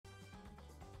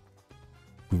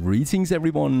Greetings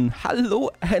everyone, hello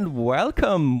and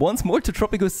welcome once more to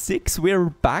Tropico 6. We're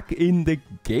back in the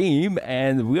game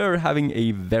and we're having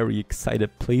a very excited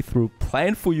playthrough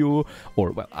planned for you.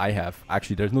 Or, well, I have.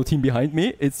 Actually, there's no team behind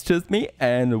me, it's just me,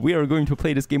 and we are going to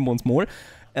play this game once more.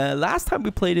 Last time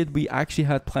we played it, we actually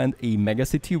had planned a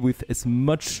megacity with as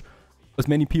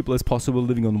many people as possible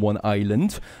living on one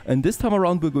island, and this time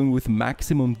around we're going with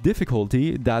maximum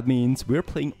difficulty. That means we're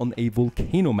playing on a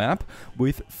volcano map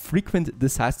with frequent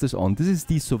disasters on. This is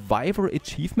the survivor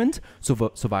achievement,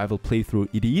 survival playthrough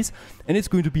it is, and it's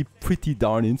going to be pretty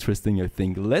darn interesting, I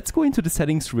think. Let's go into the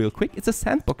settings real quick. It's a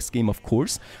sandbox game, of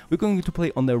course. We're going to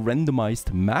play on a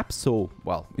randomized map, so,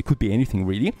 well, it could be anything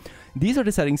really. These are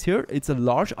the settings here. It's a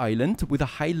large island with a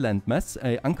high landmass,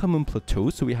 an uncommon plateau,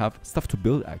 so we have stuff to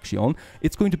build actually on.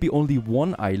 It's going to be only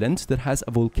one island that has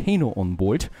a volcano on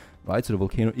board, right? So the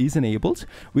volcano is enabled.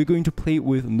 We're going to play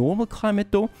with normal climate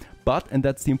though, but, and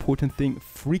that's the important thing,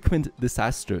 frequent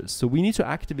disasters. So we need to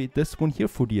activate this one here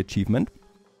for the achievement.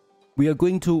 We are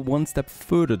going to one step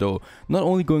further though. Not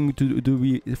only going to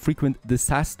do frequent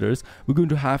disasters, we're going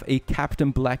to have a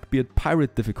Captain Blackbeard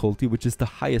pirate difficulty, which is the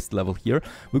highest level here.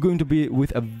 We're going to be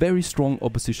with a very strong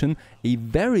opposition, a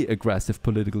very aggressive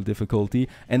political difficulty,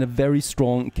 and a very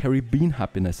strong Caribbean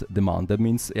happiness demand. That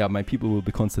means, yeah, my people will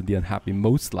be constantly unhappy,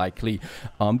 most likely.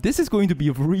 This is going to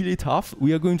be really tough.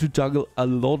 We are going to juggle a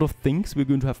lot of things. We're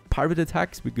going to have pirate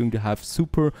attacks, we're going to have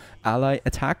super ally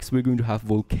attacks, we're going to have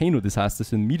volcano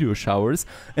disasters and meteor showers,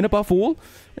 and above all,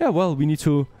 yeah, well, we need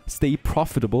to stay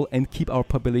profitable and keep our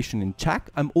population in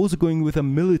check. I'm also going with a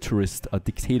militarist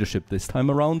dictatorship this time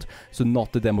around, so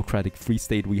not the democratic free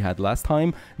state we had last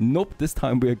time. Nope, this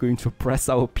time we are going to oppress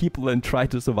our people and try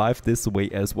to survive this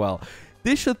way as well.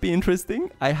 This should be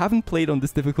interesting. I haven't played on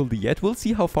this difficulty yet. We'll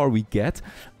see how far we get.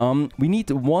 We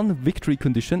need one victory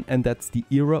condition, and that's the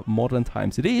era modern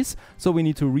times it is. So we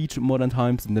need to reach modern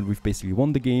times, and then we've basically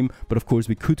won the game. But of course,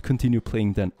 we could continue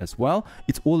playing then as well.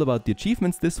 It's all about the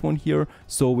achievements, this one here.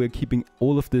 So we're keeping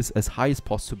all of this as high as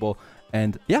possible.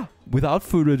 And yeah, without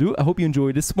further ado, I hope you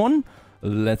enjoy this one.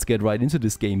 Let's get right into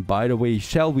this game. By the way,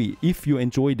 shall we? If you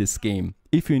enjoy this game,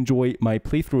 if you enjoy my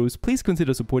playthroughs, please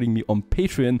consider supporting me on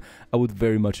Patreon. I would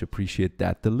very much appreciate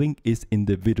that. The link is in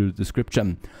the video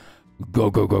description. Go,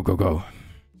 go, go, go, go.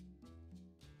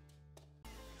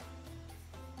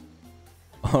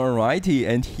 Alrighty,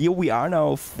 and here we are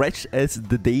now, fresh as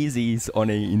the daisies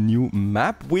on a new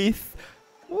map with,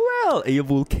 well, a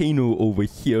volcano over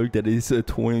here that is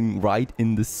towering right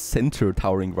in the center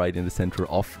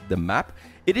of the map.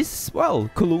 It is, well,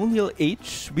 colonial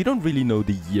age. We don't really know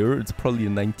the year. It's probably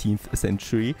the 19th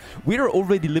century. We are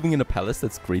already living in a palace.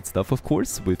 That's great stuff, of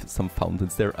course, with some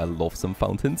fountains there. I love some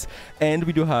fountains. And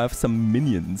we do have some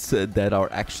minions that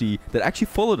actually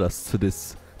followed us to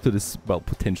this, well,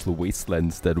 potential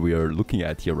wastelands that we are looking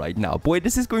at here right now. Boy,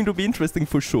 this is going to be interesting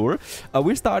for sure.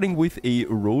 We're starting with a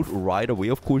road right away,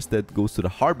 of course, that goes to the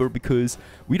harbor, because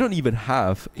we don't even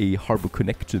have a harbor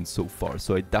connection so far.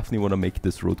 So I definitely want to make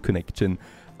this road connection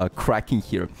cracking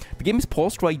here. The game is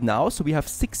paused right now, so we have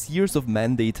 6 years of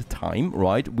mandate time,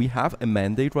 right? We have a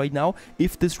mandate right now.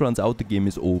 If this runs out, the game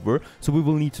is over. So we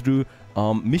will need to do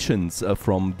missions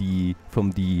from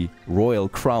the royal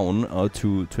crown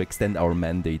to extend our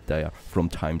mandate there from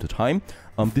time to time.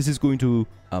 This is going to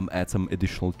add some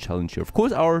additional challenge here. Of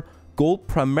course, our goal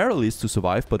primarily is to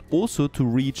survive, but also to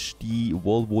reach the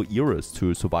World War eras,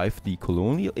 to survive the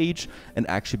colonial age and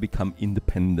actually become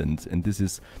independent. And this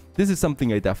is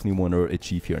something I definitely want to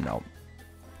achieve here now.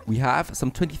 We have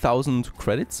some 20,000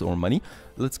 credits or money.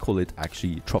 Let's call it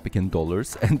actually Tropican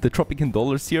dollars. And the Tropican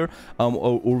dollars here are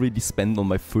already spent on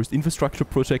my first infrastructure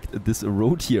project, this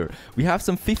road here. We have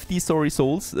some 50 sorry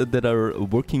souls that are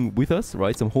working with us,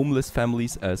 right? Some homeless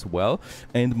families as well.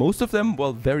 And most of them,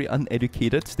 well, very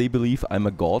uneducated. They believe I'm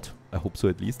a god. I hope so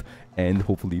at least. And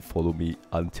hopefully follow me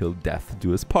until death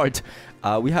do us part.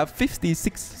 We have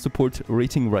 56 support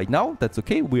rating right now. That's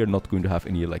okay. We are not going to have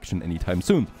any election anytime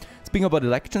soon. Speaking about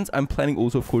elections, I'm planning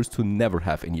also, of course, to never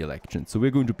have any elections. So we're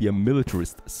going to be a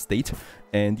militarist state.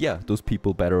 And yeah, those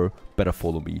people better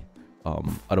follow me.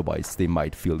 Otherwise, they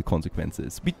might feel the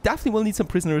consequences. We definitely will need some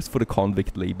prisoners for the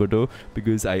convict labor, though,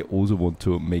 because I also want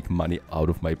to make money out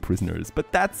of my prisoners.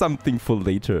 But that's something for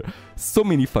later. So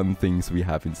many fun things we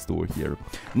have in store here.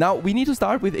 Now, we need to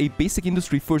start with a basic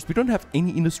industry first. We don't have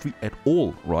any industry at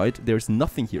all, right? There's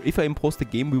nothing here. If I impose the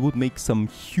game, we would make some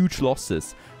huge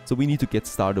losses. So we need to get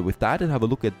started with that and have a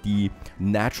look at the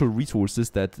natural resources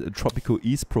that Tropico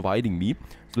is providing me.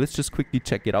 So let's just quickly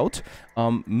check it out.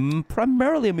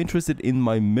 Primarily, I'm interested in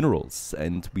my minerals,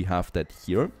 and we have that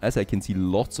here. As I can see,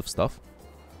 lots of stuff.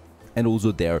 And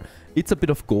also there, it's a bit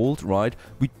of gold, right?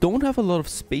 We don't have a lot of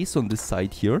space on this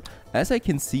side here. As I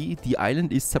can see, the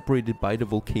island is separated by the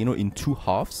volcano in two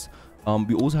halves.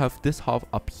 We also have this half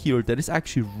up here that is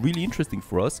actually really interesting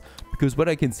for us, because what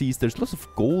I can see is there's lots of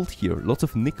gold here, lots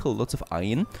of nickel, lots of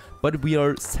iron, but we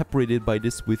are separated by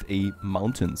this with a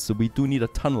mountain. So we do need a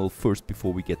tunnel first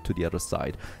before we get to the other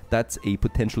side. That's a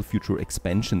potential future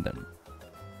expansion then.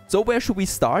 So where should we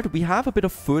start? We have a bit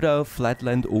of further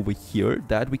flatland over here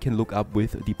that we can look up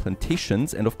with the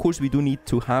plantations. And of course, we do need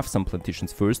to have some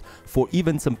plantations first for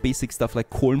even some basic stuff like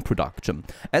corn production.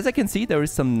 As I can see, there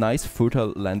is some nice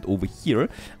fertile land over here.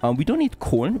 We don't need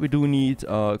corn. We do need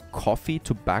coffee,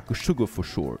 tobacco, sugar for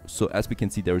sure. So as we can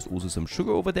see, there is also some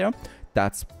sugar over there.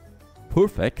 That's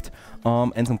perfect.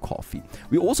 And some coffee.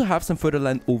 We also have some further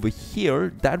land over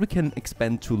here that we can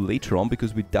expand to later on,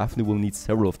 because we definitely will need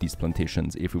several of these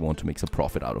plantations if we want to make some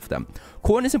profit out of them.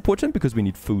 Corn is important because we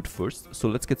need food first. So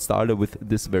let's get started with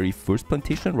this very first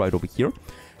plantation right over here.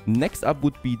 Next up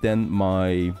would be then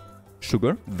my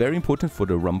sugar. Very important for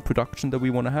the rum production that we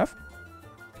want to have.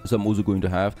 So I'm also going to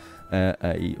have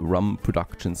a rum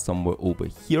production somewhere over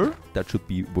here. That should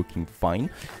be working fine.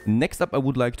 Next up, I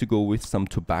would like to go with some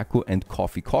tobacco and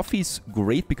coffee. Coffee is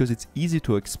great because it's easy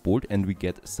to export and we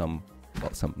get some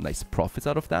nice profits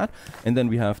out of that. And then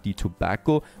we have the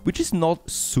tobacco, which is not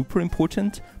super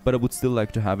important, but I would still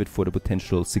like to have it for the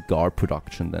potential cigar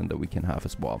production then that we can have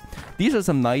as well. These are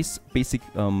some nice basic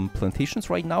plantations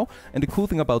right now. And the cool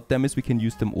thing about them is we can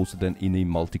use them also then in a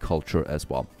multiculture as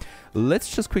well.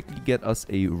 Let's just quickly get us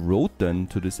a road then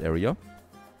to this area.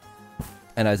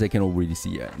 And as I can already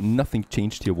see, nothing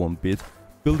changed here one bit.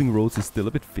 Building roads is still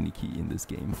a bit finicky in this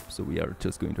game. So we are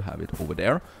just going to have it over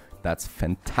there. That's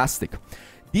fantastic.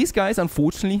 These guys,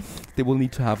 unfortunately, they will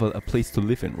need to have a place to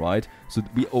live in, right? So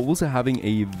we're also having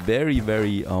a very,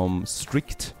 very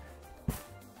strict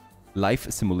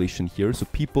life simulation here. So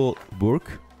people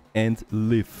work and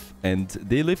live. And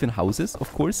they live in houses,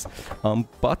 of course,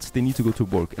 but they need to go to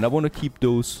work. And I want to keep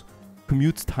those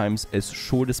commute times as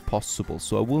short as possible.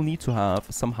 So I will need to have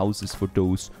some houses for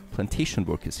those plantation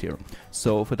workers here.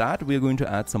 So for that, we're going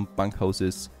to add some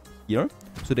bunkhouses here,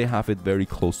 so they have it very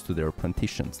close to their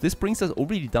plantations. This brings us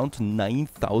already down to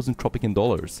 9,000 Tropican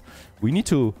dollars. We need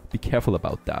to be careful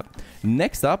about that.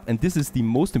 Next up, and this is the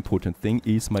most important thing,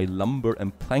 is my lumber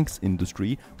and planks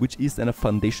industry, which is then a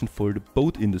foundation for the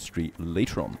boat industry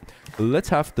later on. Let's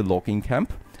have the logging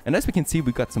camp. And as we can see,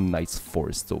 we got some nice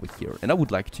forests over here, and I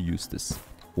would like to use this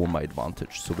for my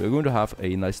advantage. So we're going to have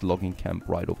a nice logging camp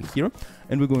right over here,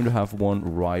 and we're going to have one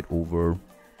right over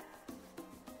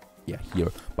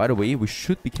here. By the way, we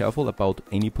should be careful about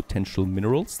any potential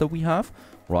minerals that we have,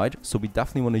 right? So we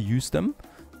definitely want to use them,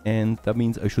 and that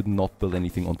means I should not build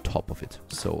anything on top of it.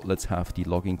 So let's have the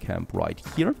logging camp right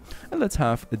here, and let's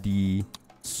have the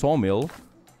sawmill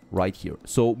right here.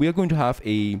 So we are going to have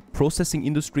a processing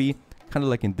industry kind of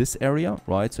like in this area,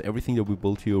 right? So everything that we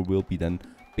build here will be then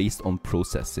based on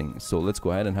processing. So let's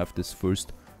go ahead and have this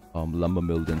first lumber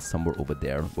mill then somewhere over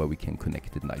there where we can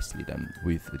connect it nicely then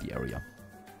with the area.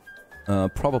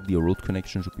 Probably a road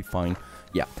connection should be fine.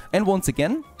 Yeah, and once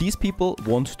again, these people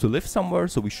want to live somewhere,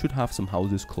 so we should have some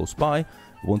houses close by.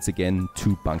 Once again,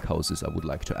 2 bunkhouses I would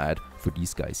like to add for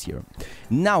these guys here.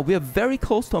 Now, we are very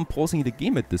close to unpausing the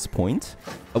game at this point.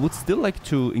 I would still like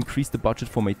to increase the budget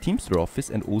for my Teamster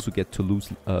office and also get to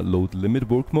load limit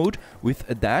work mode. With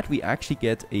that, we actually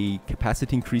get a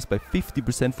capacity increase by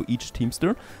 50% for each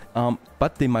Teamster,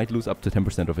 but they might lose up to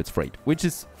 10% of its freight, which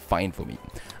is fine for me.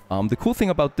 The cool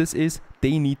thing about this is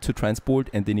they need to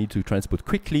transport, and they need to transport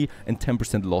quickly, and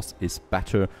 10% loss is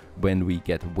better when we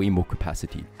get way more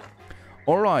capacity.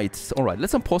 Alright,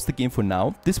 let's unpause the game for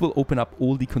now. This will open up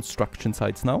all the construction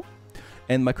sites now,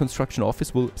 and my construction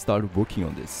office will start working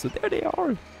on this. So there they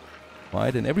are,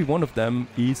 right? And every one of them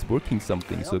is working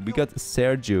something. So we got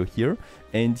Sergio here,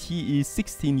 and he is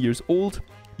 16 years old.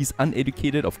 He's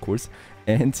uneducated, of course,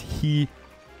 and he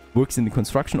works in the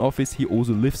construction office. He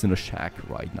also lives in a shack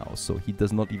right now, so he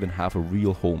does not even have a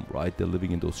real home, right? They're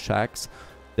living in those shacks.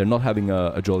 They're not having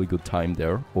a jolly good time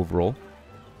there overall.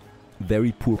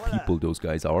 Very poor people those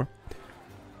guys are.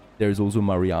 There's also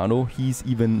Mariano. He's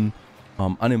even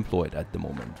unemployed at the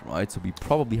moment, right? So we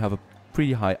probably have a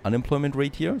pretty high unemployment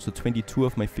rate here. So 22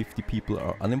 of my 50 people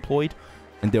are unemployed,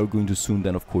 and they're going to soon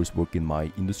then, of course, work in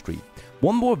my industry.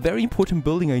 One more very important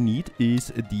building I need is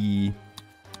the...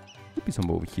 could be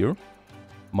somewhere over here.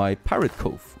 My Pirate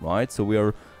Cove, right? So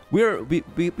we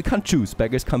can't choose.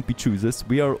 Beggars can't be choosers.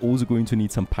 We are also going to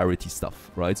need some piratey stuff,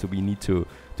 right? So we need to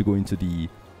go into the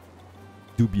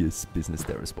dubious business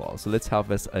there as well. So let's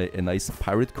have us a nice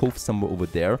pirate cove somewhere over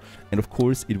there. And of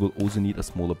course, it will also need a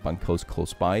smaller bunkhouse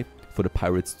close by for the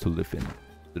pirates to live in.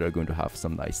 So they're going to have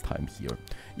some nice time here.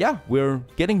 Yeah, we're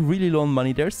getting really low on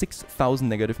money there. 6,000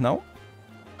 negative now.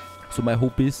 So my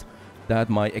hope is that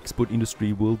my export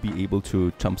industry will be able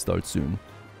to jumpstart soon.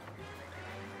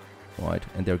 Alright,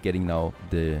 and they're getting now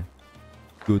the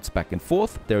goods back and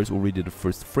forth. There's already the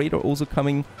first freighter also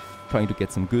coming, trying to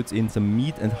get some goods in. Some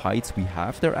meat and hides we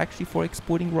have there actually for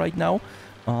exporting right now.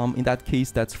 In that case,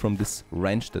 that's from this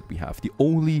ranch that we have. The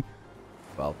only,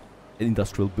 well,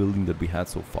 industrial building that we had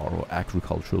so far, or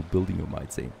agricultural building you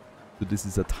might say. So this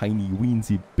is a tiny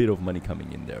weensy bit of money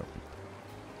coming in there.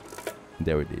 And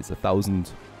there it is,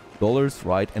 $1,000,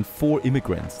 right? And 4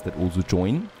 immigrants that also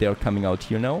join. They are coming out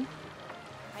here now.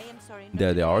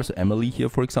 There they are. So Emily here,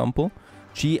 for example,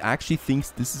 she actually thinks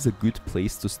this is a good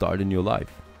place to start in your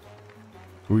life.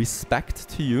 Respect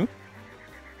to you.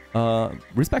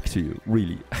 Respect to you,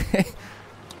 really.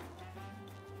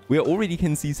 We already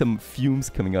can see some fumes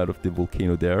coming out of the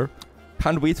volcano there.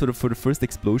 Can't wait for the first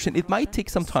explosion. It might take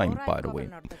some time, by the way.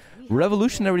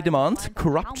 Revolutionary demand.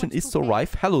 Corruption is so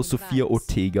rife. Hello, Sofia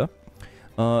Ortega.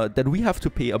 That we have to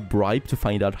pay a bribe to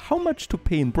find out how much to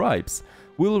pay in bribes.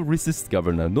 We'll resist,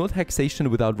 Governor. No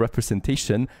taxation without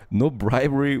representation, no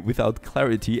bribery without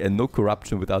clarity, and no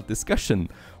corruption without discussion.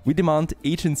 We demand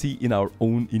agency in our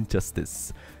own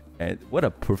injustice. And what a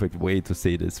perfect way to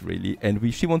say this, really.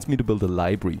 And she wants me to build a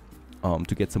library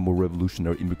to get some more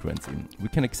revolutionary immigrants in. We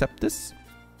can accept this.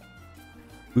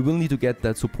 We will need to get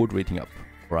that support rating up,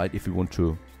 right, if we want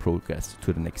to progress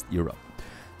to the next era.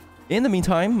 In the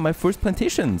meantime, my first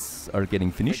plantations are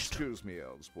getting finished.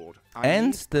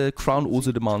 And the crown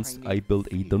also demands I build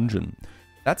a dungeon.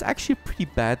 That's actually a pretty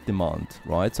bad demand,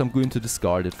 right? So I'm going to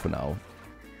discard it for now.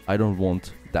 I don't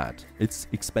want that. It's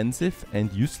expensive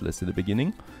and useless in the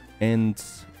beginning. And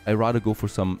I'd rather go for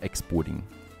some exporting.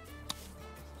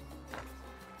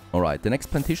 Alright, the next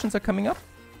plantations are coming up.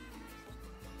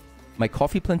 My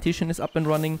coffee plantation is up and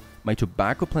running. My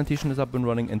tobacco plantation is up and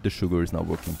running. And the sugar is now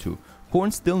working too. Corn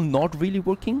still not really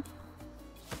working.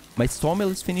 My sawmill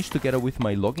is finished together with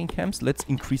my logging camps. Let's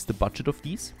increase the budget of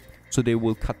these, so they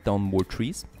will cut down more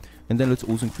trees. And then let's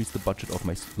also increase the budget of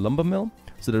my lumber mill,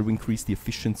 so that we increase the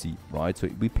efficiency, right? So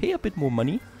we pay a bit more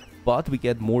money, but we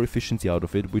get more efficiency out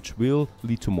of it, which will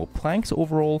lead to more planks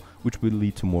overall, which will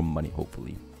lead to more money,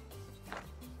 hopefully.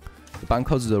 The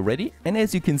bunkhouses are ready, and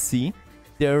as you can see,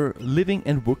 they're living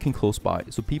and working close by.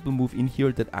 So people move in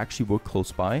here that actually work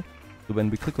close by. So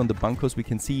when we click on the bunkhouse, we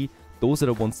can see those are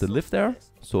the ones that live there.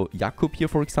 So Jakub here,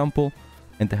 for example,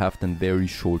 and they have then very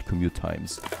short commute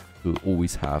times. We'll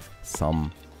always have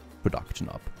some production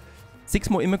up. 6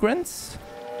 more immigrants.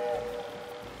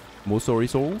 More sorry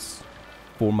souls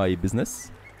for my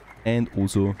business. And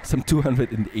also some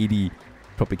 280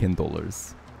 Tropican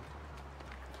dollars.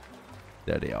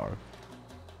 There they are.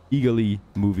 Eagerly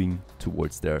moving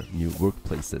towards their new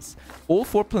workplaces. All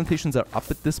 4 plantations are up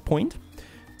at this point.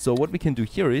 So what we can do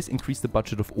here is increase the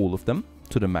budget of all of them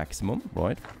to the maximum,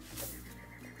 right?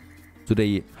 So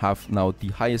they have now the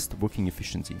highest working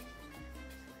efficiency.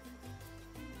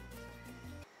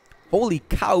 Holy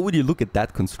cow, would you look at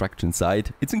that construction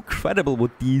site? It's incredible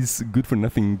what these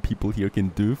good-for-nothing people here can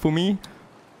do for me.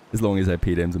 As long as I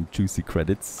pay them some juicy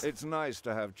credits. It's nice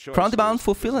to have choices. Crown demand,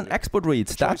 fulfill and export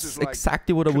rates. That's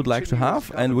exactly what I would like to have.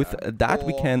 And with that,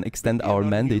 we can extend our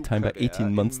mandate time by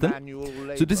 18 months then.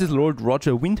 So this is Lord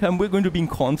Roger Windham. We're going to be in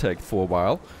contact for a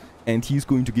while. And he's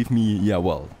going to give me, yeah,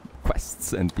 well,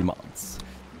 quests and demands.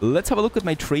 Let's have a look at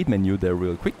my trade menu there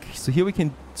real quick. So here we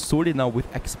can sort it now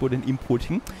with export and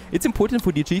importing. It's important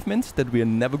for the achievement that we are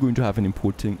never going to have an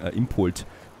import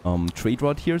trade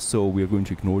route here, so we are going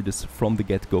to ignore this from the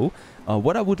get-go.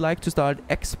 What I would like to start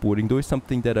exporting though is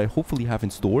something that I hopefully have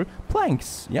in store.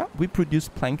 Planks. Yeah, we produce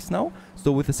planks now.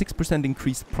 So with a 6%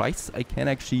 increased price, I can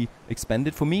actually expand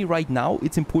it. For me right now,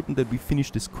 it's important that we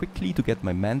finish this quickly to get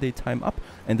my mandate time up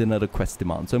and another quest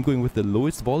demand. So I'm going with the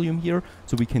lowest volume here,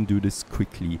 so we can do this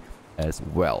quickly as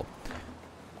well.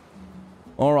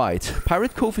 Alright,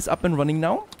 Pirate Cove is up and running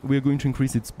now. We're going to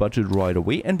increase its budget right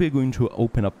away, and we're going to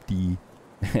open up the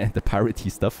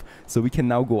piratey stuff, so we can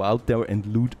now go out there and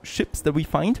loot ships that we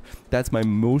find. That's my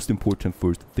most important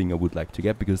first thing I would like to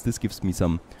get, because this gives me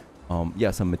some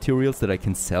some materials that I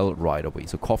can sell right away.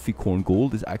 So coffee, corn,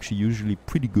 gold is actually usually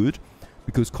pretty good,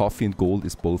 because coffee and gold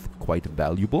is both quite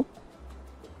valuable.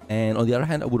 And on the other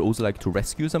hand, I would also like to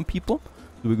rescue some people.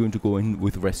 So we're going to go in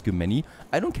with rescue many.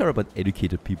 I don't care about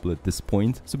educated people at this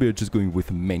point, so we're just going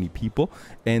with many people.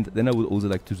 And then I would also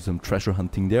like to do some treasure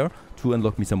hunting there to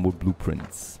unlock me some more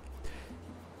blueprints.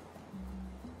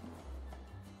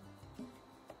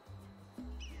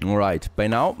 Alright, by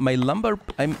now, my lumber,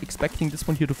 I'm expecting this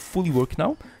one here to fully work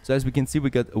now. So as we can see, we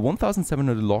got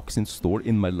 1,700 logs in store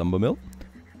in my lumber mill.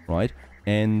 Right,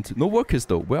 and no workers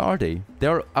though. Where are they?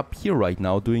 They're up here right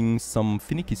now doing some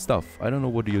finicky stuff. I don't know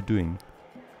what you're doing.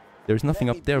 There's nothing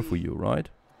up there for you, right?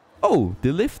 Oh,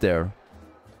 they live there.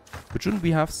 But shouldn't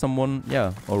we have someone?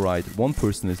 Yeah, alright. One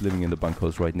person is living in the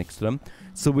bunkhouse right next to them.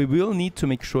 So we will need to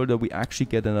make sure that we actually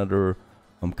get another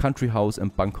country house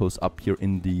and bunkhouse up here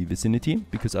in the vicinity.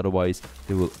 Because otherwise,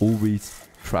 they will always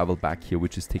travel back here,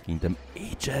 which is taking them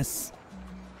ages.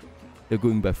 They're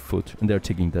going by foot and they're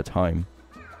taking their time.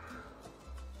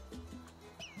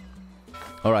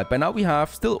 Alright, by now we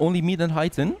have still only meat and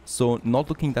hides in, so not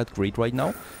looking that great right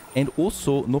now. And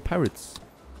also no pirates.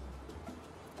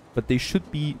 But they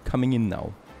should be coming in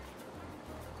now.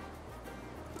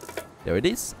 There it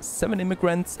is, 7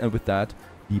 immigrants, and with that,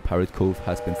 the pirate cove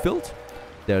has been filled.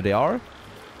 There they are.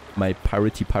 My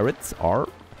piratey pirates are.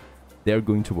 They're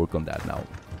going to work on that now.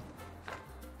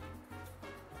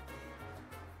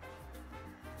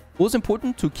 Also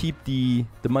important to keep the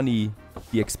money,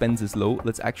 the expenses low.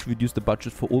 Let's actually reduce the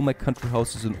budget for all my country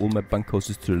houses and all my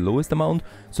bunkhouses to the lowest amount.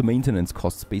 So maintenance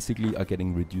costs basically are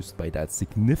getting reduced by that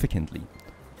significantly.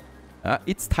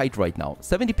 It's tight right now.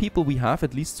 70 people we have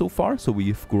at least so far, so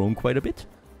we've grown quite a bit.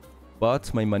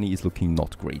 But my money is looking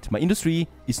not great. My industry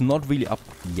is not really up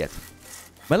yet.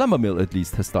 My lumber mill at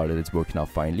least has started its work now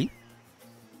finally.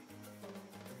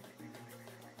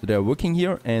 So they're working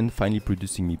here and finally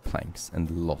producing me planks,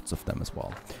 and lots of them as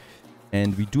well.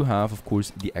 And we do have, of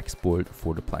course, the export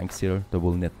for the planks here that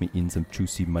will net me in some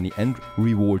juicy money and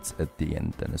rewards at the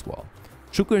end then as well.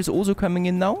 Sugar is also coming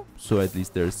in now, so at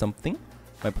least there is something.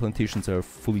 My plantations are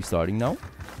fully starting now.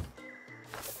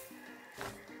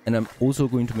 And I'm also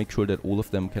going to make sure that all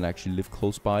of them can actually live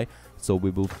close by. So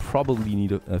we will probably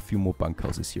need a few more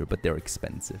bunkhouses here, but they're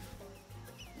expensive.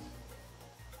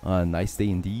 Nice day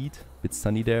indeed. Bit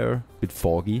sunny there, bit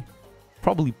foggy.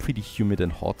 Probably pretty humid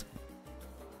and hot.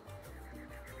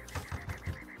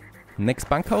 Next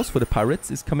bunkhouse for the pirates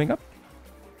is coming up.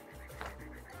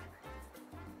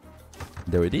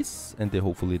 There it is, and they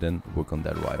hopefully then work on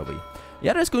that right away.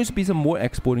 Yeah, there's going to be some more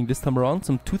exporting this time around,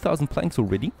 some 2,000 planks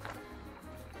already.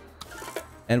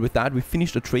 And with that, we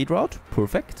finished a trade route.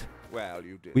 Perfect. Well,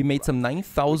 we made some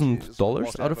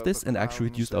 $9,000 out of this and actually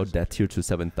reduced our debt here to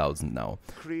 7,000 now.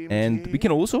 And we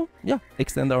can also, yeah,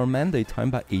 extend our mandate time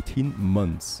by 18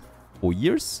 months or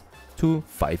years to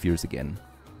 5 years again.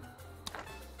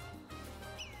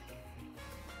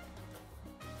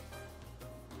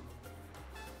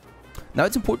 Now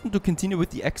it's important to continue with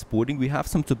the exporting. We have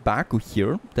some tobacco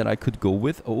here that I could go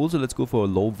with. Also, let's go for a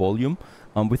low volume.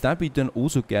 With that, we then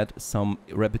also get some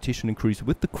reputation increase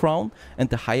with the crown. And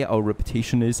the higher our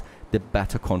reputation is, the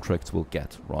better contracts we'll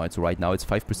get, right? So right now it's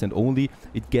 5% only.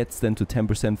 It gets then to 10%,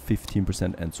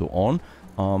 15% and so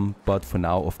on. But for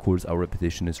now, of course, our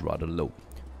reputation is rather low.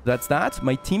 That's that.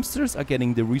 My teamsters are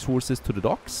getting the resources to the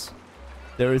docks.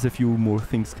 There is a few more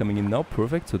things coming in now.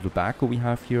 Perfect. So tobacco we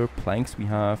have here, planks we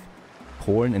have,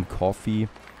 corn and coffee.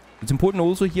 It's important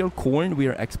also here, corn, we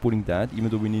are exporting that, even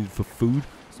though we need it for food.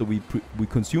 So we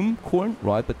consume corn,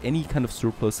 right? But any kind of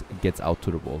surplus gets out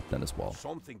to the world then as well.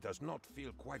 Something does not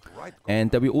feel quite right. And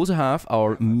then we also have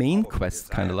our main quest,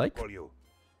 kind of like.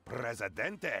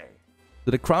 Presidente.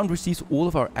 So the crown receives all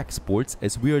of our exports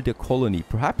as we are their colony.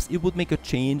 Perhaps it would make a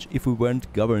change if we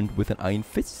weren't governed with an iron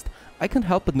fist. I can't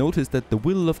help but notice that the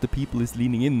will of the people is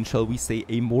leaning in, shall we say,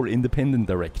 a more independent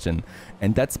direction.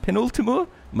 And that's Penultimo,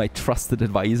 my trusted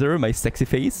advisor, my sexy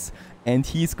face. And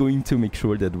he's going to make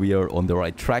sure that we are on the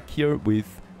right track here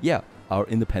with, yeah, our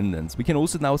independence. We can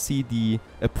also now see the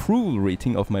approval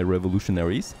rating of my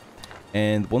revolutionaries.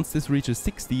 And once this reaches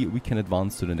 60, we can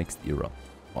advance to the next era,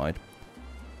 right?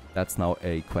 That's now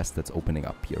a quest that's opening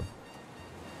up here.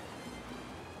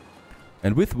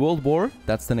 And with World War,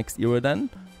 that's the next era then.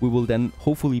 We will then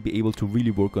hopefully be able to really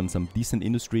work on some decent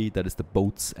industry, that is the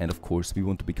boats, and of course we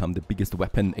want to become the biggest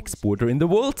weapon exporter in the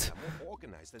world.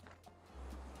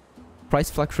 Price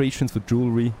fluctuations for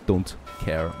jewelry, don't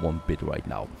care one bit right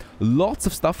now. Lots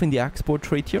of stuff in the export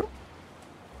trade here.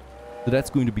 So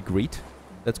that's going to be great.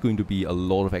 That's going to be a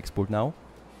lot of export now.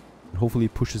 And hopefully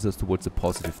it pushes us towards the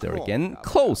positive there again.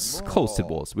 Close it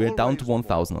was. We're down to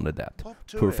 1,000 on the debt.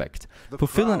 Perfect.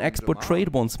 Fulfill an export trade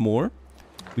once more.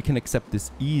 We can accept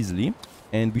this easily.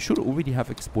 And we should already have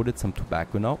exported some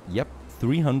tobacco now. Yep,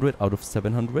 300 out of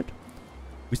 700.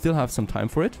 We still have some time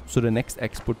for it. So the next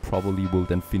export probably will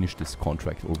then finish this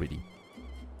contract already.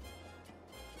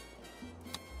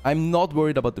 I'm not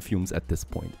worried about the fumes at this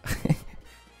point.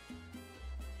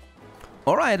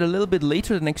 Alright, a little bit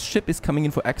later, the next ship is coming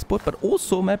in for export, but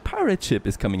also my pirate ship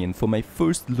is coming in for my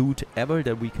first loot ever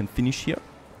that we can finish here.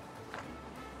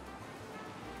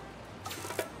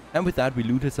 And with that, we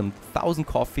looted some 1,000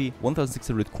 coffee,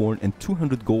 1,600 corn, and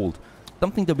 200 gold.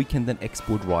 Something that we can then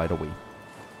export right away.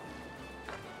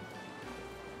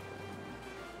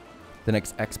 The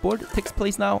next export takes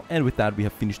place now, and with that, we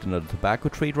have finished another tobacco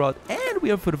trade route, and we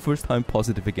are for the first time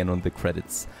positive again on the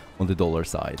credits on the dollar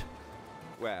side.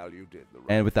 Well, you did the right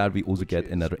And with that, we also get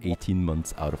another 18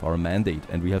 months out of our mandate.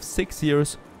 And we have 6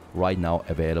 years right now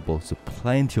available, so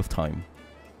plenty of time.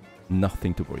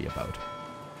 Nothing to worry about.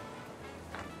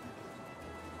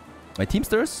 My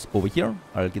teamsters over here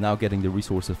are now getting the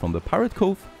resources from the Pirate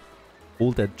Cove,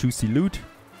 all that juicy loot,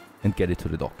 and get it to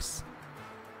the docks.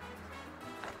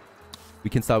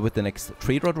 We can start with the next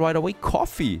trade route right away.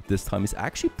 Coffee this time is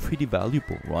actually pretty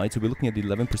valuable, right? So we're looking at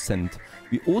 11%.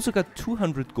 We also got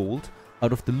 200 gold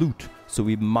out of the loot. So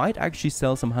we might actually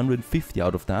sell some 150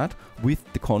 out of that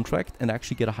with the contract and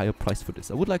actually get a higher price for this.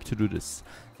 I would like to do this.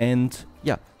 And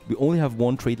yeah, we only have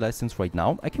one trade license right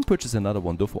now. I can purchase another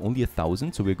one though for only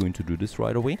 1,000. So we're going to do this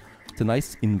right away. It's a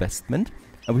nice investment.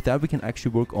 And with that, we can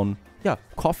actually work on, yeah,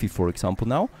 coffee, for example,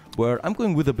 now, where I'm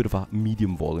going with a bit of a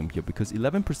medium volume here because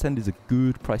 11% is a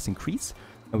good price increase.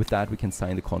 And with that, we can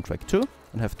sign the contract too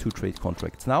and have 2 trade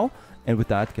contracts now. And with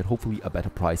that, get hopefully a better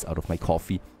price out of my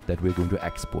coffee that we're going to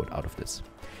export out of this.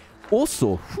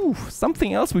 Also,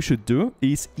 something else we should do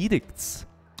is edicts.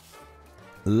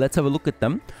 Let's have a look at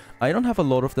them. I don't have a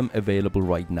lot of them available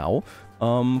right now.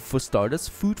 For starters,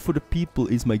 food for the people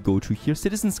is my go-to here.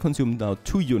 Citizens consume now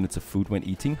 2 units of food when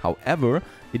eating. However,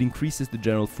 it increases the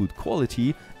general food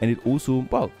quality and it also,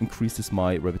 well, increases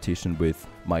my reputation with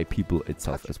my people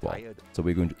itself as well. So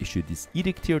we're going to issue this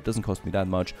edict here. It doesn't cost me that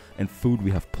much, and food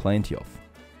we have plenty of.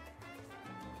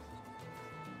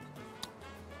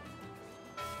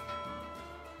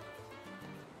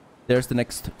 There's the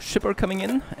next shipper coming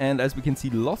in, and as we can see,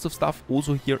 lots of stuff.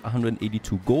 Also here,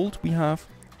 182 gold we have.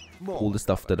 All the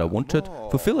stuff that I wanted.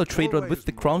 Fulfill a trade route with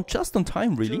the crown just on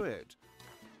time, really.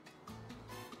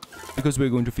 Because we're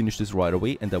going to finish this right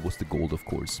away, and that was the gold, of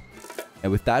course.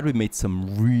 And with that, we made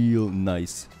some real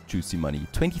nice, juicy money.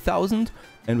 20,000,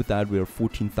 and with that, we are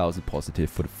 14,000 positive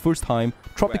for the first time.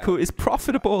 Tropico is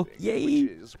profitable, yay!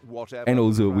 And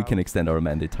also, we can extend our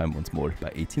mandate time once more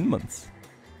by 18 months.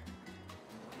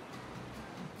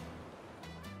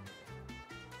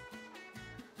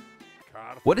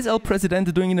 What is El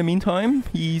Presidente doing in the meantime?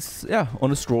 He's, yeah,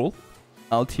 on a stroll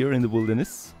out here in the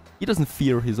wilderness. He doesn't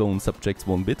fear his own subjects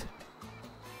one bit.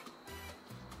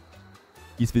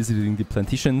 He's visiting the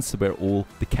plantations where all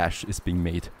the cash is being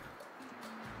made.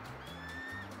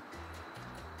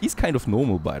 He's kind of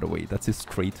normal, by the way. That's his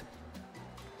trait.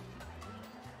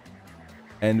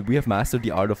 And we have mastered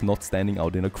the art of not standing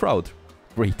out in a crowd.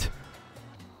 Great.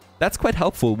 That's quite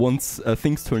helpful once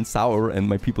things turn sour and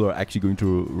my people are actually going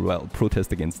to, well,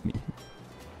 protest against me.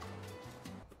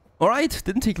 Alright,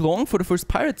 didn't take long for the first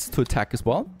pirates to attack as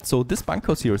well. So this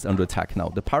bunkhouse here is under attack now.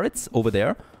 The pirates over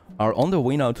there are on their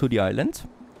way now to the island.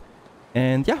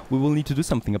 And yeah, we will need to do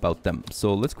something about them.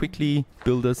 So let's quickly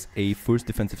build us a first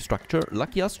defensive structure.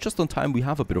 Lucky us, just on time, we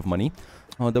have a bit of money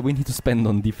that we need to spend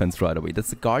on defense right away.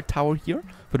 That's the guard tower here.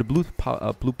 For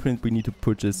the blueprint, we need to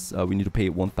purchase, we need to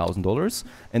pay $1,000.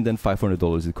 And then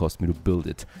 $500 it cost me to build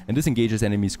it. And this engages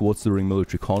enemy squads during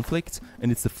military conflicts.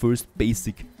 And it's the first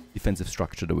basic defensive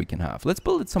structure that we can have. Let's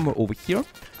build it somewhere over here.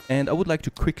 And I would like to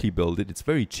quickly build it. It's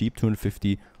very cheap,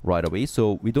 250 right away.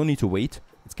 So we don't need to wait.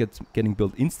 It's getting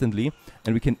built instantly,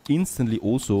 and we can instantly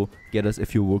also get us a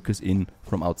few workers in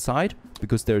from outside,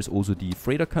 because there's also the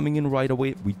freighter coming in right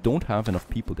away. We don't have enough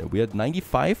people there. We're at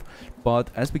 95, but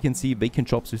as we can see, vacant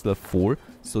jobs we still have 4,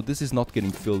 so this is not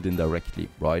getting filled in directly,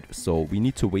 right? So we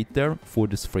need to wait there for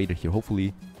this freighter here.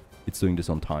 Hopefully it's doing this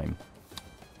on time.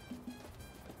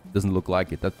 Doesn't look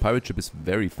like it. That pirate ship is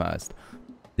very fast.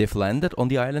 They've landed on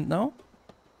the island now.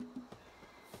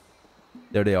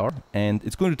 There they are, and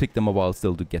it's going to take them a while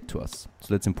still to get to us.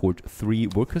 So let's import 3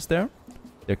 workers there.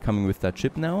 They're coming with that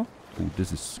ship now. Oh,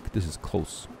 this is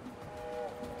close.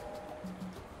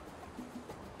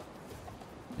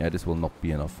 Yeah, this will not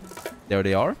be enough. There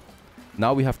they are.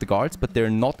 Now we have the guards, but they're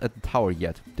not at the tower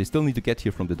yet. They still need to get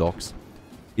here from the docks.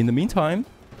 In the meantime,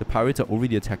 the pirates are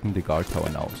already attacking the guard tower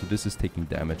now, so this is taking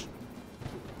damage.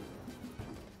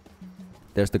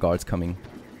 There's the guards coming.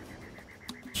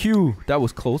 Phew, that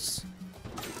was close.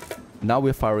 Now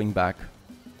we're firing back.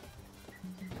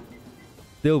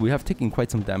 Still, we have taken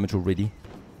quite some damage already.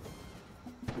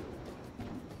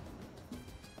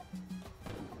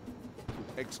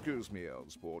 Excuse me,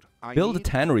 old sport. I Build a need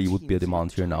tannery would be a teensy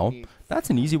demand here now. tiny-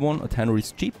 That's an easy one. A tannery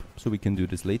is cheap, so we can do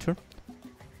this later.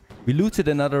 We looted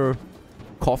another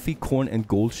coffee, corn, and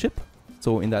gold ship.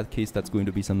 So in that case, that's going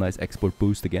to be some nice export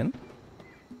boost again.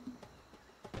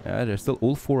 Yeah, they're still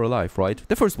all 4 alive, right?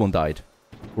 The first one died.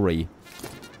 Hooray.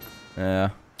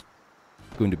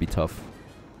 Going to be tough.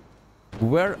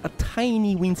 We're a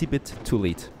tiny weensy bit too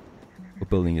late for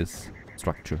building this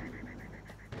structure.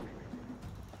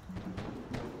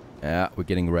 Yeah, we're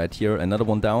getting red here. Another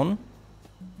one down.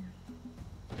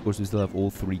 Of course, we still have all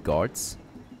 3 guards.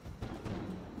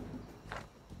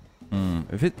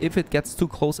 If it gets too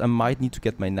close, I might need to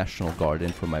get my National Guard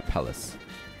in for my palace.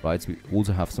 Right, so we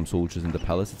also have some soldiers in the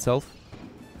palace itself.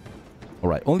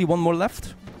 Alright, only one more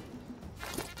left.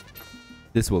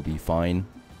 This will be fine.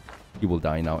 He will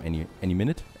die now any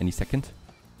minute, any second.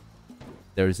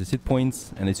 There is his hit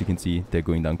points, and as you can see, they're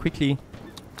going down quickly.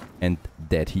 And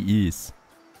dead he is.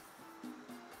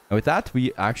 And with that,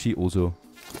 we actually also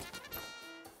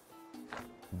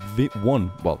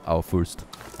won, well, our first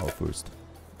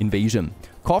invasion.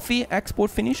 Coffee export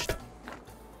finished.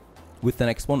 With the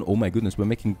next one, oh my goodness, we're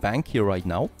making bank here right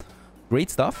now. Great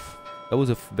stuff. That was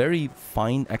a very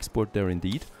fine export there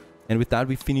indeed. And with that,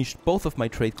 we finished both of my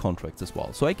trade contracts as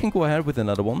well. So I can go ahead with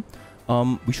another one.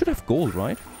 We should have gold,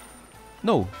 right?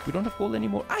 No, we don't have gold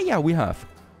anymore. Ah, yeah, we have.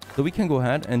 So we can go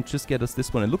ahead and just get us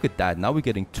this one. And look at that. Now we're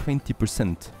getting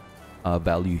 20%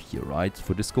 value here, right?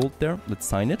 For this gold there. Let's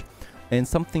sign it. And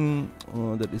something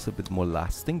that is a bit more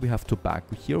lasting. We have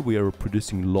tobacco here. We are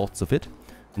producing lots of it.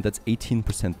 And that's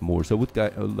 18% more. So I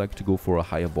would like to go for a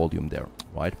higher volume there,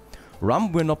 right?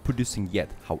 Rum we're not producing yet.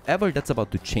 However, that's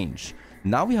about to change.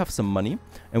 Now we have some money.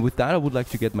 And with that, I would like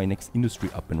to get my next industry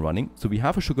up and running. So we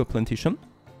have a sugar plantation.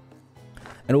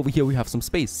 And over here we have some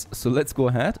space. So let's go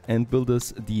ahead and build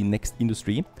us the next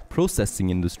industry, processing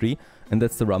industry. And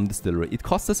that's the rum distillery. It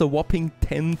costs us a whopping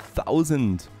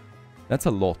 10,000. That's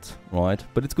a lot, right?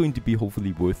 But it's going to be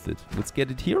hopefully worth it. Let's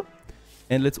get it here.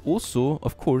 And let's also,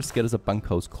 of course, get us a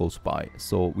bunkhouse close by.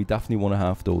 So we definitely want to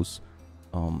have those,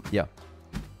 yeah,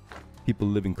 people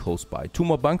living close by. 2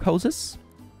 more bunkhouses.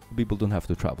 People don't have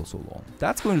to travel so long.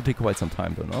 That's going to take quite some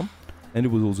time though, no? And it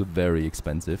was also very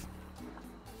expensive.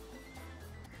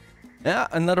 Yeah,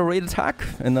 another raid attack.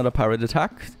 Another pirate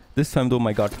attack. This time though,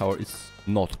 my guard tower is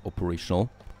not operational.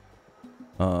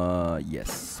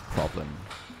 Yes, problem.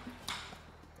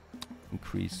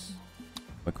 Increase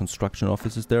my construction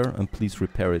offices there, and please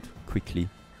repair it quickly.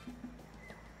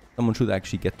 Someone should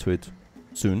actually get to it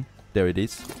soon. There it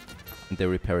is. And they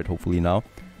repair it hopefully now.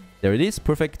 There it is.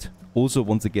 Perfect. Also,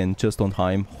 once again, just on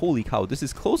time. Holy cow, this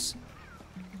is close.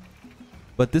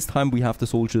 But this time we have the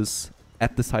soldiers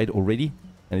at the site already.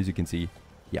 And as you can see,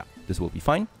 yeah, this will be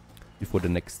fine. Before the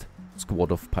next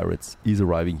squad of pirates is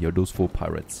arriving here. Those 4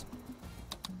 pirates.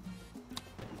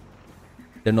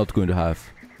 They're not going to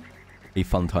have a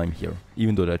fun time here,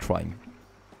 even though they're trying.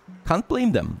 Can't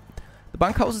blame them. The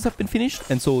bunkhouses have been finished,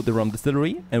 and so the rum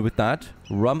distillery. And with that,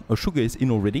 rum or sugar is in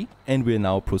already, and we're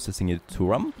now processing it to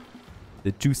rum.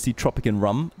 The juicy Tropican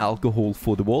rum, alcohol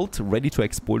for the world, ready to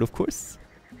export, of course.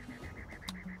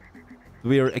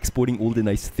 We are exporting all the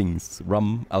nice things.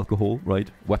 Rum, alcohol, right?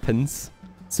 Weapons,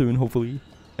 soon hopefully.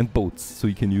 And boats, so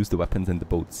you can use the weapons and the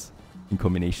boats in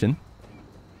combination.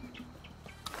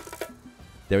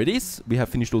 There it is. We have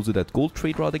finished also that gold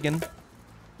trade route again.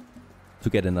 To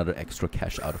get another extra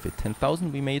cash out of it.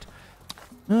 10,000 we made.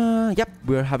 Yep,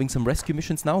 we're having some rescue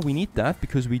missions now. We need that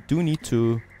because we do need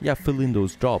to, yeah, fill in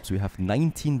those jobs. We have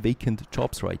 19 vacant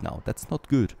jobs right now. That's not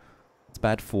good. It's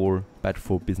bad for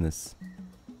business.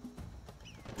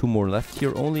 2 more left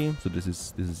here only. So this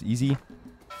is easy.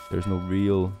 There's no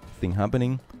real thing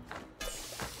happening.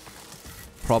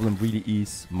 Problem really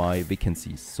is my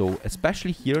vacancies. So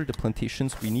especially here, the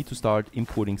plantations, we need to start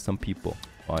importing some people,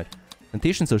 right?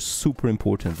 Plantations are super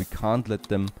important. We can't let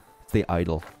them stay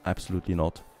idle. Absolutely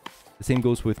not. The same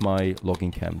goes with my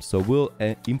logging camps. So we'll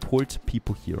import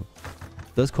people here.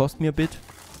 Does cost me a bit,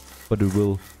 but it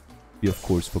will be, of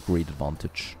course, for great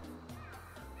advantage.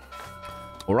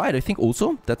 Alright, I think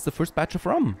also that's the first batch of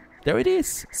rum. There it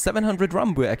is. 700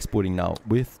 rum we're exporting now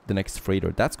with the next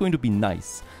freighter. That's going to be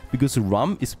nice because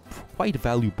rum is quite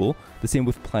valuable. The same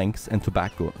with planks and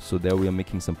tobacco. So there we are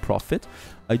making some profit.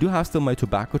 I do have still my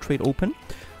tobacco trade open.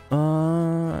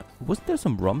 Wasn't there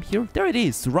some rum here? There it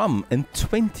is. Rum and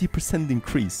 20%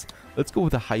 increase. Let's go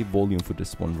with a high volume for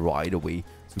this one right away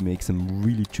to make some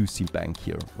really juicy bank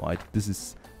here, right?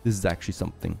 This is actually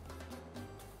something.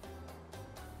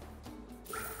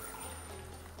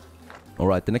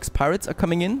 Alright, the next pirates are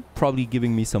coming in, probably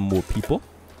giving me some more people.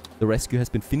 The rescue has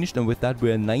been finished, and with that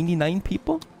we're 99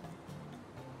 people.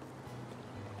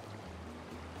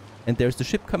 And there's the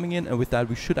ship coming in, and with that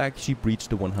we should actually breach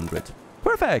the 100.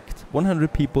 Perfect!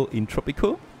 100 people in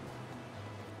Tropico.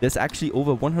 There's actually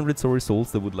over 100 sorry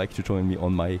souls that would like to join me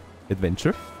on my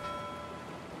adventure.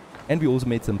 And we also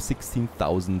made some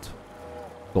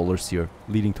 $16,000 here,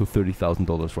 leading to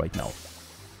 $30,000 right now.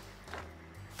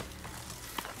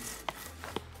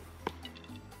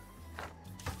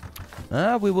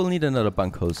 We will need another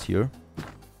bunkhouse here.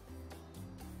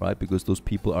 Right, because those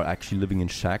people are actually living in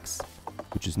shacks,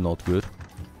 which is not good.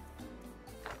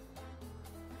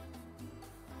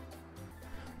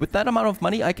 With that amount of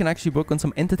money, I can actually work on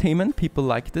some entertainment. People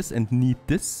like this and need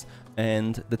this.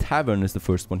 And the tavern is the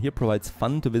first one here. Provides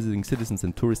fun to visiting citizens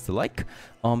and tourists alike.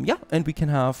 Yeah, and we can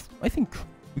have, I think,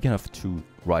 we can have 2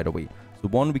 right away. So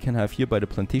one we can have here by the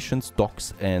plantations,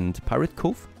 docks and Pirate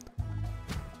Cove.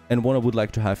 And one I would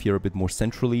like to have here a bit more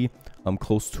centrally.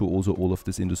 Close to also all of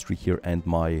this industry here and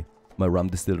my rum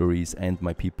distilleries and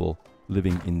my people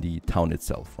living in the town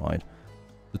itself, right?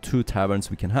 The 2 taverns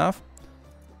we can have.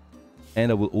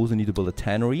 And I will also need to build a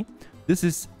tannery. This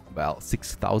is, well,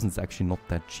 6,000 is actually not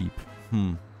that cheap.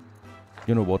 You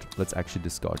know what? Let's actually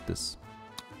discard this.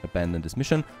 Abandon this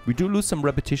mission. We do lose some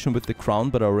repetition with the crown,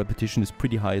 but our repetition is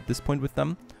pretty high at this point with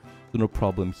them. So no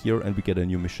problem here, and we get a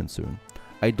new mission soon.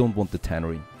 I don't want the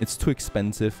tannery. It's too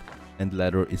expensive, and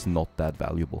leather is not that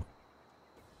valuable.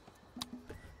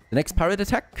 The next pirate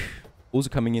attack, also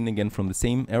coming in again from the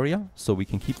same area, so we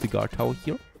can keep the guard tower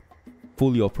here.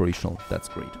 Fully operational, that's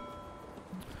great.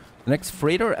 The next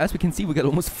freighter, as we can see, we got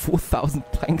almost 4,000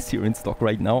 planks here in stock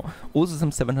right now. Also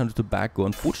some 700 tobacco.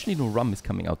 Unfortunately, no rum is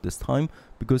coming out this time,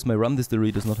 because my rum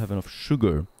distillery does not have enough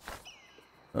sugar.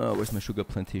 Where's my sugar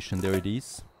plantation? There it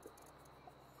is.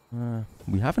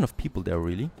 We have enough people there,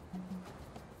 really.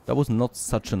 That was not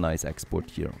such a nice export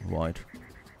here, right?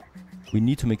 We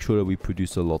need to make sure that we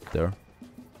produce a lot there.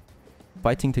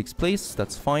 Fighting takes place,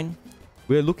 that's fine.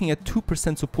 We're looking at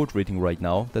 2% support rating right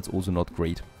now. That's also not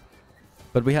great.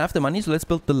 But we have the money, so let's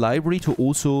build the library to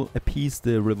also appease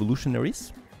the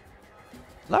revolutionaries.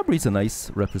 Library is a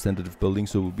nice representative building,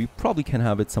 so we probably can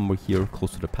have it somewhere here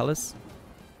close to the palace.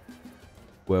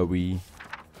 Where we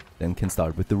then can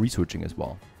start with the researching as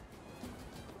well.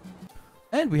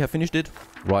 And we have finished it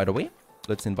right away.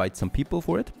 Let's invite some people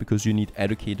for it, because you need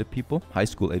educated people. High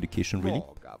school education, really.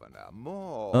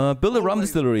 Build a rum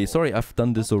distillery. Sorry, I've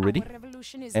done this already.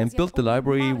 And build the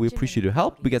library. We appreciate your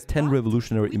help. We get 10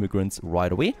 revolutionary immigrants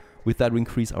right away. With that, we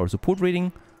increase our support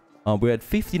rating. We're at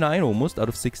 59 almost out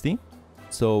of 60.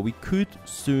 So we could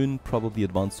soon probably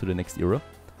advance to the next era.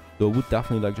 So I would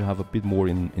definitely like to have a bit more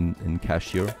in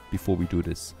cash here before we do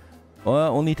this.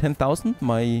 Only 10,000.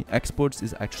 My exports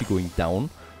is actually going down.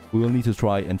 We will need to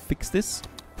try and fix this.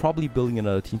 Probably building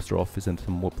another Teamster office and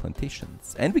some more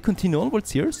plantations. And we continue onwards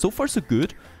here. So far so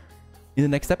good. In the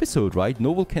next episode, right?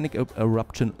 No volcanic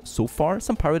eruption so far.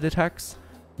 Some pirate attacks.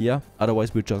 Yeah,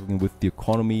 otherwise we're juggling with the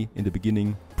economy in the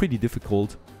beginning. Pretty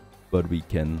difficult. But we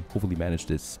can hopefully manage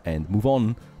this and move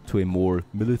on to a more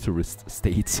militarist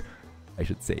state, I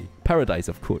should say. Paradise,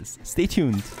 of course. Stay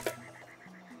tuned.